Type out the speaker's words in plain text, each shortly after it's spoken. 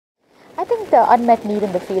the unmet need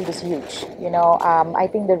in the field is huge. I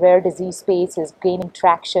think the rare disease space is gaining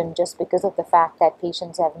traction just because of the fact that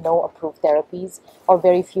patients have no approved therapies or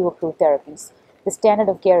very few approved therapies. The standard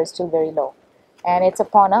of care is still very low. And it's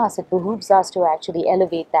upon us, it behooves us to actually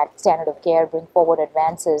elevate that standard of care, bring forward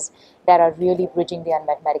advances that are really bridging the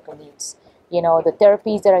unmet medical needs. The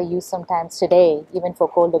therapies that are used sometimes today, even for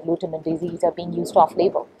cold agglutinin disease, are being used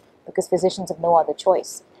off-label because physicians have no other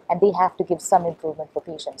choice and they have to give some improvement for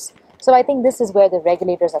patients. So I think this is where the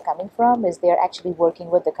regulators are coming from, is they're actually working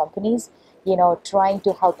with the companies, trying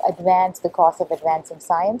to help advance the cause of advancing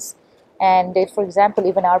science. And if, for example,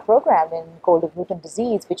 even our program in cold agglutinin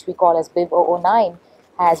disease, which we call as BIV009,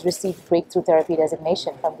 has received breakthrough therapy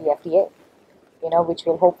designation from the FDA, which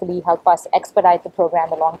will hopefully help us expedite the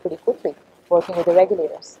program along pretty quickly, working with the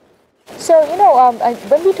regulators. So,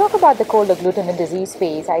 when we talk about the cold agglutinin disease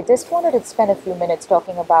phase, I just wanted to spend a few minutes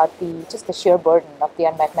talking about just the sheer burden of the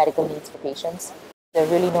unmet medical needs for patients. There are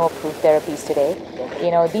really no approved therapies today.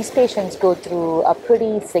 These patients go through a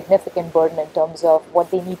pretty significant burden in terms of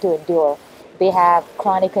what they need to endure. They have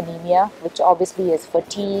chronic anemia, which obviously is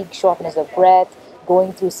fatigue, shortness of breath,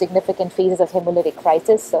 going through significant phases of hemolytic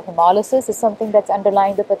crisis. So hemolysis is something that's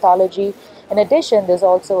underlying the pathology. In addition, there's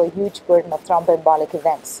also a huge burden of thromboembolic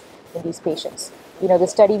events in these patients. The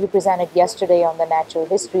study we presented yesterday on the natural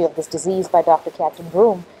history of this disease by Dr. Catherine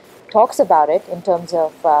Broom talks about it in terms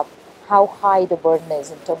of how high the burden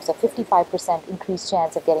is, in terms of 55% increased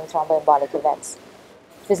chance of getting thromboembolic events.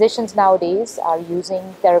 Physicians nowadays are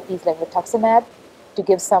using therapies like rituximab to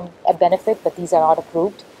give a benefit, but these are not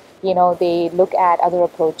approved. They look at other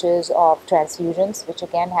approaches of transfusions, which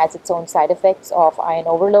again has its own side effects of iron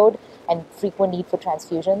overload and frequent need for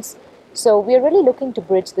transfusions. So we're really looking to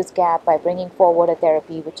bridge this gap by bringing forward a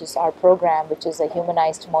therapy, which is our program, which is a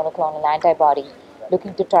humanized monoclonal antibody,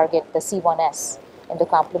 looking to target the C1s in the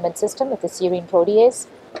complement system. It's a serine protease,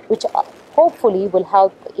 which hopefully will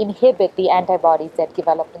help inhibit the antibodies that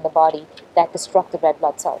develop in the body that destruct the red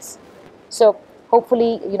blood cells. So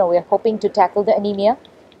hopefully, we're hoping to tackle the anemia,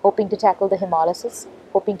 hoping to tackle the hemolysis,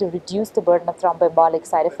 hoping to reduce the burden of thromboembolic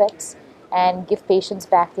side effects, and give patients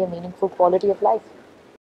back their meaningful quality of life.